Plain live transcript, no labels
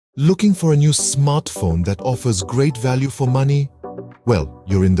Looking for a new smartphone that offers great value for money? Well,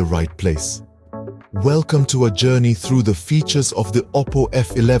 you're in the right place. Welcome to a journey through the features of the Oppo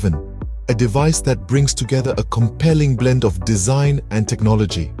F11, a device that brings together a compelling blend of design and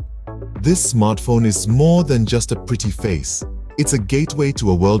technology. This smartphone is more than just a pretty face. It's a gateway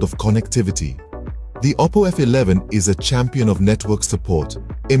to a world of connectivity. The Oppo F11 is a champion of network support,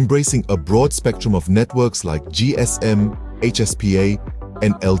 embracing a broad spectrum of networks like GSM, HSPA,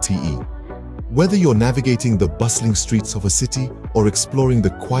 and LTE. Whether you're navigating the bustling streets of a city or exploring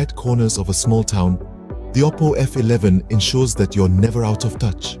the quiet corners of a small town, the Oppo F11 ensures that you're never out of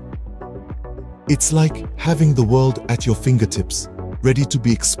touch. It's like having the world at your fingertips, ready to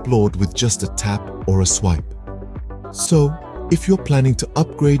be explored with just a tap or a swipe. So, if you're planning to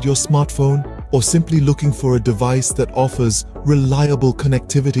upgrade your smartphone or simply looking for a device that offers reliable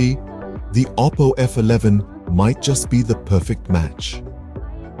connectivity, the Oppo F11 might just be the perfect match.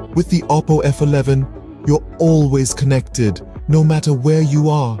 With the Oppo F11, you're always connected, no matter where you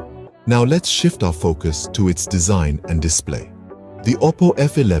are. Now let's shift our focus to its design and display. The Oppo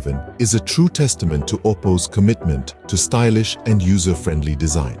F11 is a true testament to Oppo's commitment to stylish and user-friendly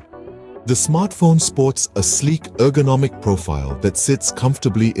design. The smartphone sports a sleek, ergonomic profile that sits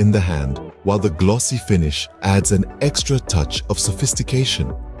comfortably in the hand, while the glossy finish adds an extra touch of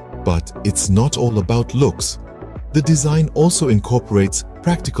sophistication. But it's not all about looks. The design also incorporates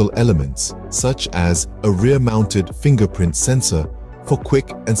practical elements, such as a rear-mounted fingerprint sensor for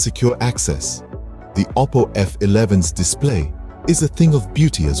quick and secure access. The Oppo F11's display is a thing of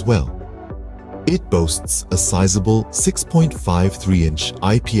beauty as well. It boasts a sizable 6.53-inch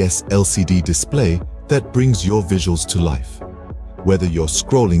IPS LCD display that brings your visuals to life. Whether you're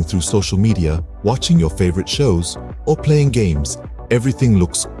scrolling through social media, watching your favorite shows, or playing games, everything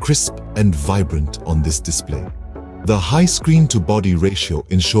looks crisp and vibrant on this display. The high screen-to-body ratio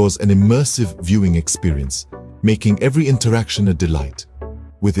ensures an immersive viewing experience, making every interaction a delight.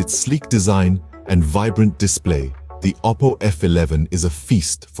 With its sleek design and vibrant display, the Oppo F11 is a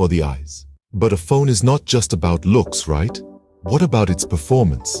feast for the eyes. But a phone is not just about looks, right? What about its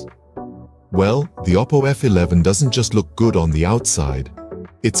performance? Well, the Oppo F11 doesn't just look good on the outside.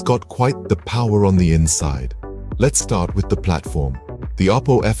 It's got quite the power on the inside. Let's start with the platform. The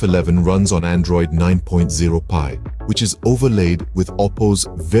Oppo F11 runs on Android 9.0 Pie, which is overlaid with Oppo's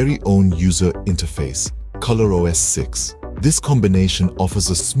very own user interface, ColorOS 6. This combination offers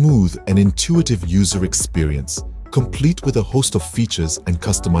a smooth and intuitive user experience, complete with a host of features and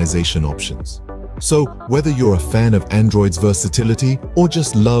customization options. So, whether you're a fan of Android's versatility or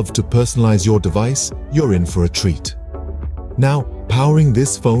just love to personalize your device, you're in for a treat. Now, powering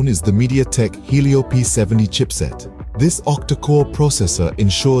this phone is the MediaTek Helio P70 chipset. This octa-core processor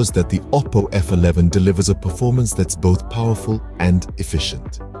ensures that the Oppo F11 delivers a performance that's both powerful and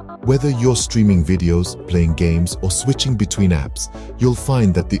efficient. Whether you're streaming videos, playing games, or switching between apps, you'll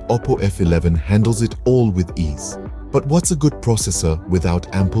find that the Oppo F11 handles it all with ease. But what's a good processor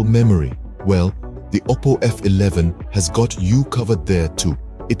without ample memory? Well, the Oppo F11 has got you covered there too.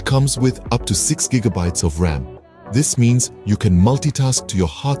 It comes with up to 6 GB of RAM. This means you can multitask to your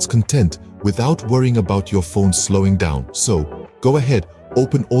heart's content without worrying about your phone slowing down. So, go ahead,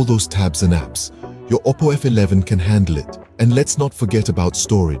 open all those tabs and apps. Your Oppo F11 can handle it. And let's not forget about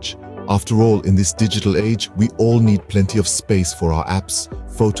storage. After all, in this digital age, we all need plenty of space for our apps,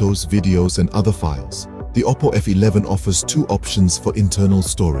 photos, videos, and other files. The Oppo F11 offers two options for internal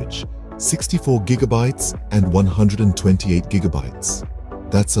storage: 64 GB and 128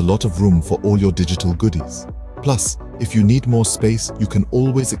 GB. That's a lot of room for all your digital goodies. Plus, if you need more space, you can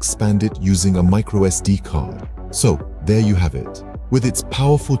always expand it using a microSD card. So, there you have it. With its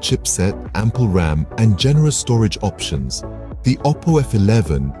powerful chipset, ample RAM, and generous storage options, the Oppo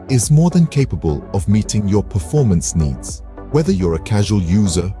F11 is more than capable of meeting your performance needs. Whether you're a casual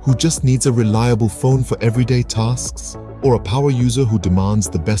user who just needs a reliable phone for everyday tasks, or a power user who demands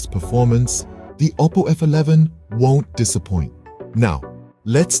the best performance, the Oppo F11 won't disappoint. Now,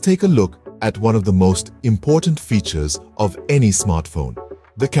 let's take a look at one of the most important features of any smartphone: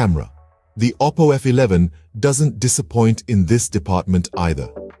 the camera. The Oppo F11 doesn't disappoint in this department either.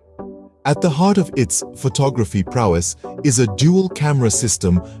 At the heart of its photography prowess is a dual camera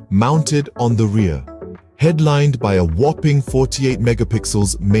system mounted on the rear, headlined by a whopping 48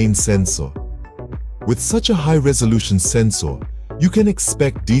 megapixels main sensor. With such a high-resolution sensor, you can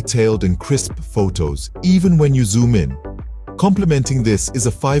expect detailed and crisp photos even when you zoom in. Complementing this is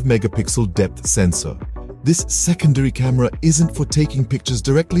a 5 megapixel depth sensor. This secondary camera isn't for taking pictures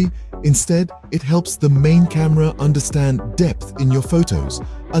directly, Instead, it helps the main camera understand depth in your photos,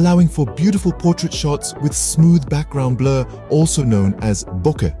 allowing for beautiful portrait shots with smooth background blur, also known as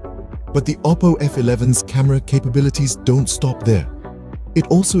bokeh. But the Oppo F11's camera capabilities don't stop there. It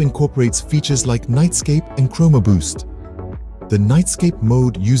also incorporates features like Nightscape and Chroma Boost. The Nightscape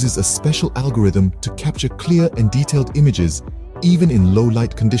mode uses a special algorithm to capture clear and detailed images, even in low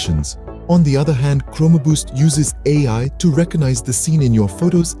light conditions. On the other hand, Chroma Boost uses AI to recognize the scene in your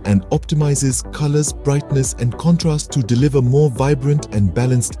photos and optimizes colors, brightness, and contrast to deliver more vibrant and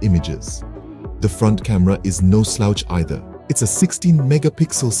balanced images. The front camera is no slouch either. It's a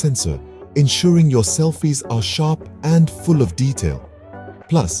 16-megapixel sensor, ensuring your selfies are sharp and full of detail.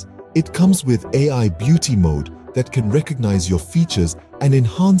 Plus, it comes with AI Beauty mode that can recognize your features and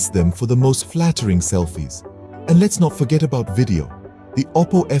enhance them for the most flattering selfies. And let's not forget about video. The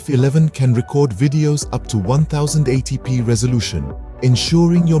Oppo F11 can record videos up to 1080p resolution,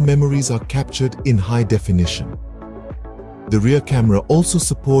 ensuring your memories are captured in high definition. The rear camera also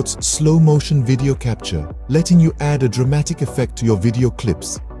supports slow-motion video capture, letting you add a dramatic effect to your video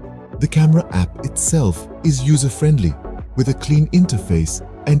clips. The camera app itself is user-friendly, with a clean interface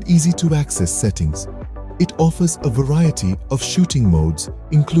and easy-to-access settings. It offers a variety of shooting modes,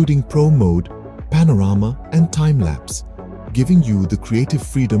 including Pro Mode, Panorama, and Time-Lapse, giving you the creative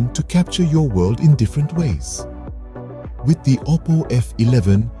freedom to capture your world in different ways. With the Oppo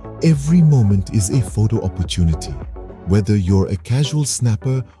F11, every moment is a photo opportunity. Whether you're a casual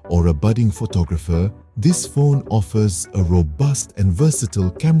snapper or a budding photographer, this phone offers a robust and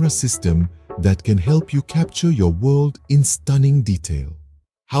versatile camera system that can help you capture your world in stunning detail.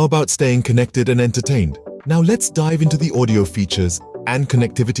 How about staying connected and entertained? Now let's dive into the audio features and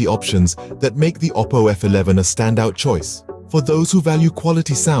connectivity options that make the Oppo F11 a standout choice. For those who value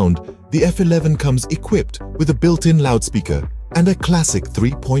quality sound, the F11 comes equipped with a built-in loudspeaker and a classic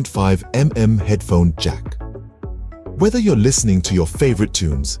 3.5mm headphone jack. Whether you're listening to your favorite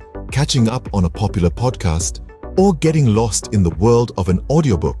tunes, catching up on a popular podcast, or getting lost in the world of an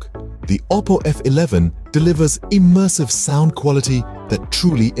audiobook, the Oppo F11 delivers immersive sound quality that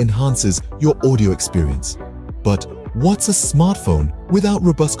truly enhances your audio experience. But what's a smartphone without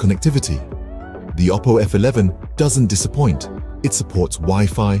robust connectivity? The Oppo F11 doesn't disappoint. It supports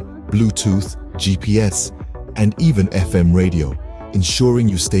Wi-Fi, Bluetooth, GPS, and even FM radio, ensuring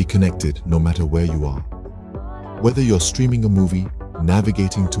you stay connected no matter where you are. Whether you're streaming a movie,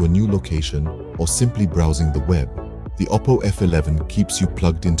 navigating to a new location, or simply browsing the web, the Oppo F11 keeps you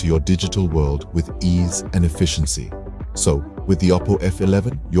plugged into your digital world with ease and efficiency. So, with the Oppo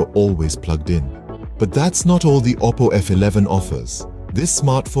F11, you're always plugged in. But that's not all the Oppo F11 offers. This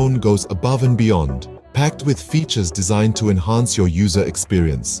smartphone goes above and beyond, packed with features designed to enhance your user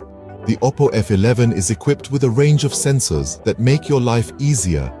experience. The Oppo F11 is equipped with a range of sensors that make your life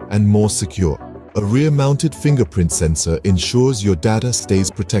easier and more secure. A rear-mounted fingerprint sensor ensures your data stays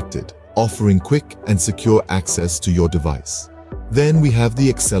protected, offering quick and secure access to your device. Then we have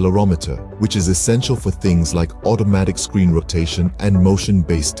the accelerometer, which is essential for things like automatic screen rotation and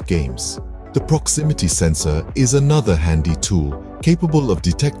motion-based games. The proximity sensor is another handy tool, capable of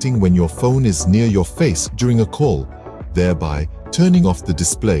detecting when your phone is near your face during a call, thereby turning off the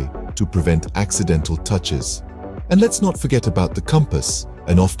display to prevent accidental touches. And let's not forget about the compass,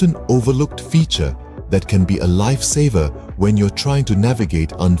 an often overlooked feature that can be a lifesaver when you're trying to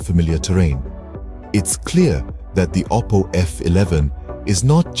navigate unfamiliar terrain. It's clear that the Oppo F11 is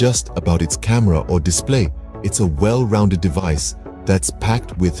not just about its camera or display, it's a well-rounded device that's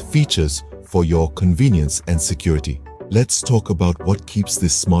packed with features for your convenience and security. Let's talk about what keeps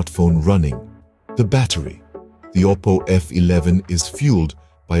this smartphone running: the battery. The Oppo F11 is fueled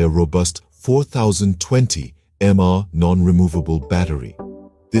by a robust 4020 mAh non-removable battery.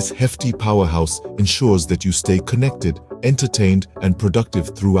 This hefty powerhouse ensures that you stay connected, entertained, and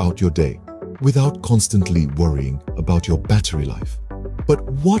productive throughout your day, without constantly worrying about your battery life. But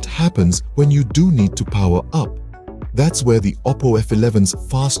what happens when you do need to power up? That's where the Oppo F11's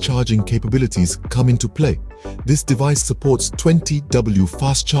fast charging capabilities come into play. This device supports 20W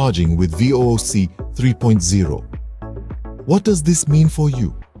fast charging with VOOC 3.0. What does this mean for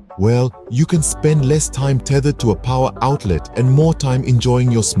you? Well, you can spend less time tethered to a power outlet and more time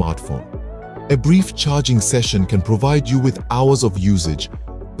enjoying your smartphone. A brief charging session can provide you with hours of usage,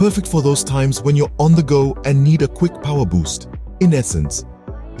 perfect for those times when you're on the go and need a quick power boost. In essence,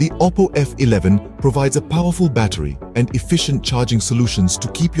 the Oppo F11 provides a powerful battery and efficient charging solutions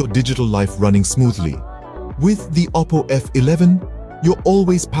to keep your digital life running smoothly. With the Oppo F11, you're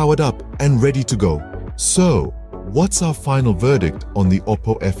always powered up and ready to go. So, what's our final verdict on the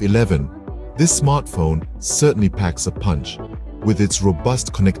Oppo F11? This smartphone certainly packs a punch. With its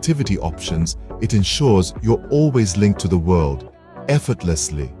robust connectivity options, it ensures you're always linked to the world,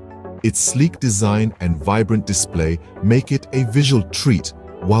 effortlessly. Its sleek design and vibrant display make it a visual treat,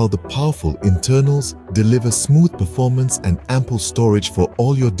 while the powerful internals deliver smooth performance and ample storage for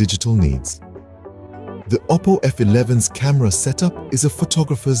all your digital needs. The Oppo F11's camera setup is a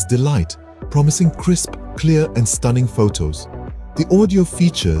photographer's delight, promising crisp, clear and stunning photos. The audio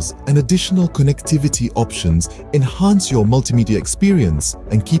features and additional connectivity options enhance your multimedia experience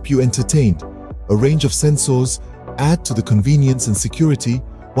and keep you entertained. A range of sensors add to the convenience and security,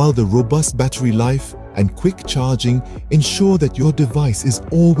 while the robust battery life and quick charging ensure that your device is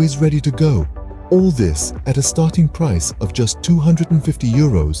always ready to go. All this at a starting price of just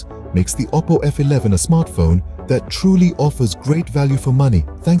 €250 makes the Oppo F11 a smartphone that truly offers great value for money.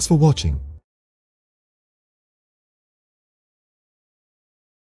 Thanks for watching.